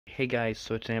Hey guys,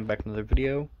 so today I'm back with another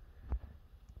video.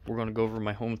 We're going to go over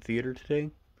my home theater today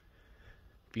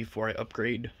before I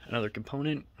upgrade another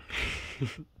component.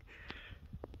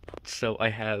 So I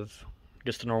have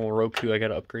just a normal Roku. I got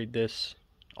to upgrade this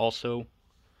also.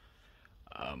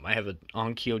 I have an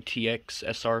Onkyo TX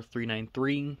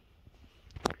SR393.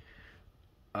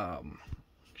 A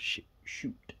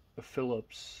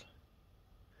Philips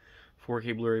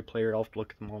 4K Blu-ray player. I'll have to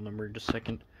look at the model number in just a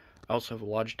second. I also have a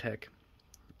Logitech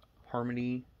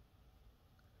Harmony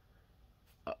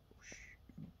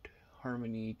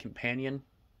Companion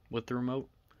with the remote.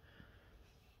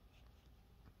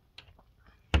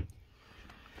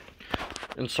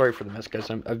 And sorry for the mess, guys.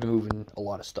 I've been moving a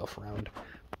lot of stuff around,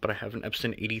 but I have an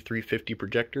Epson 8350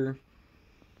 projector,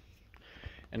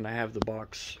 and I have the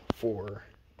box for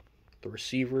the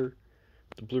receiver,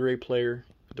 the Blu-ray player,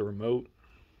 the remote,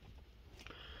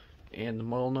 and the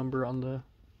model number on the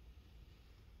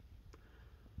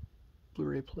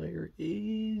Blu-ray player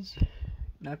is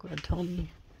not going to tell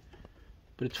me,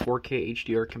 but it's 4K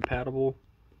HDR compatible.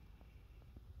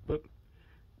 Whoop.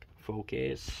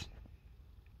 Focus.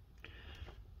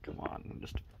 Come on,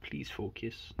 just please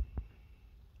focus.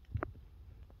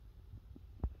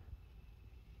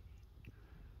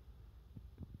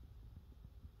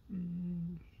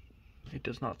 It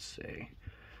does not say.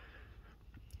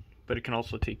 But it can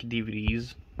also take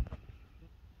DVDs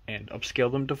and upscale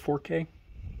them to 4K.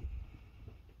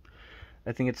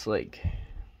 I think it's like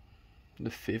the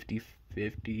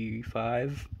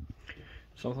 50-55,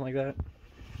 something like that.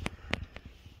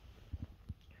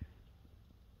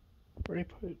 Where did I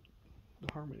put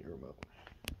the Harmony remote?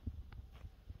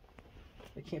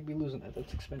 I can't be losing that,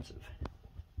 that's expensive.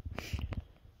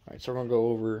 Alright, so we're going to go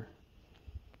over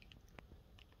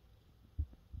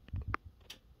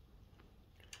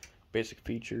basic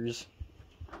features.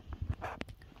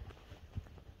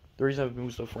 The reason I've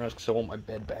moved stuff around is because I want my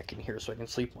bed back in here so I can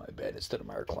sleep on my bed instead of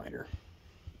my recliner.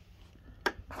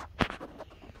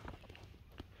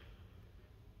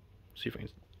 See if I can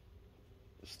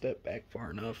step back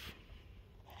far enough.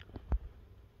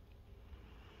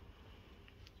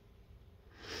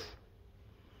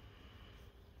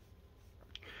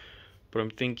 But I'm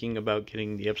thinking about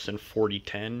getting the Epson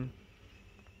 4010.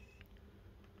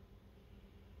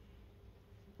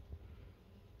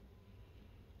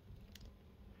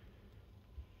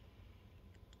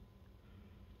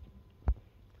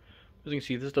 As you can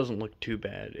see, this doesn't look too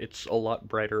bad. It's a lot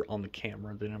brighter on the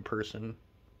camera than in person.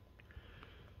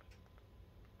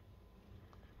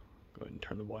 Go ahead and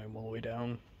turn the volume all the way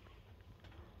down.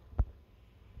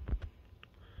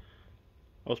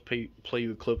 I'll play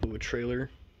you a clip of a trailer.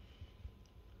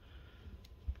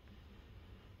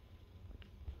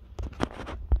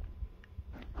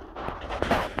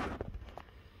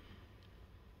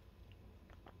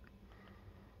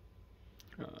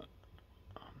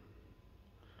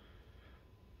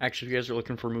 Actually, if you guys are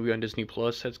looking for a movie on Disney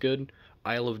Plus, that's good.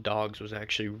 Isle of Dogs was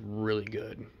actually really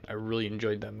good. I really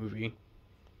enjoyed that movie.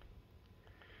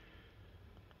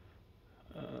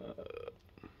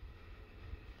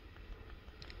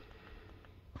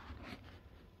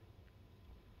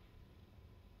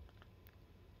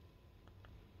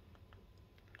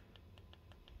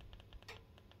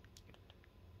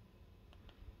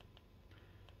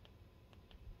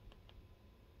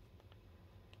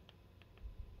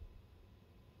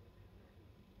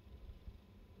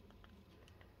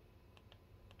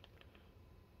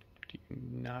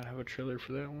 Not have a trailer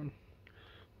for that one,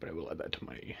 but I will add that to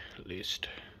my list.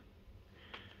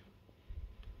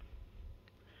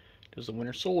 Does the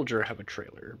Winter Soldier have a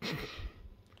trailer?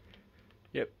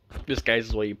 Yep, this guys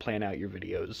is the way you plan out your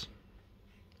videos.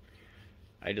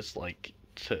 I just like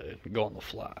to go on the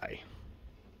fly.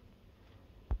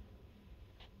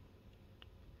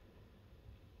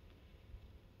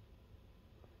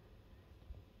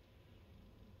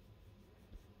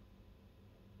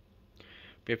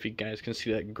 If you guys can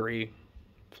see that gray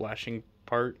flashing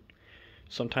part,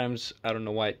 sometimes I don't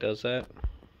know why it does that,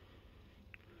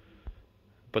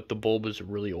 but the bulb is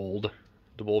really old.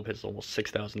 The bulb has almost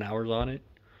 6,000 hours on it.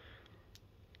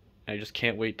 I just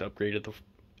can't wait to upgrade to the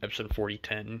Epson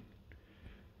 4010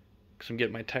 because I'm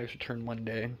getting my tax return one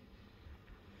day.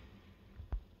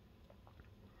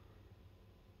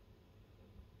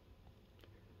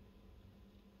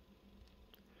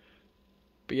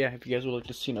 But yeah, if you guys would like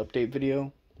to see an update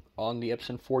video on the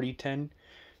Epson 4010,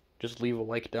 just leave a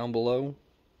like down below,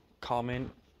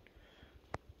 comment.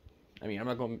 I mean, I'm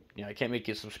not going, I can't make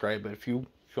you subscribe, but if you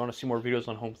want to see more videos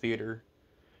on home theater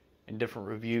and different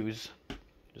reviews,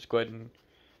 just go ahead and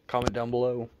comment down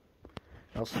below.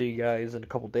 I'll see you guys in a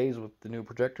couple days with the new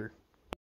projector.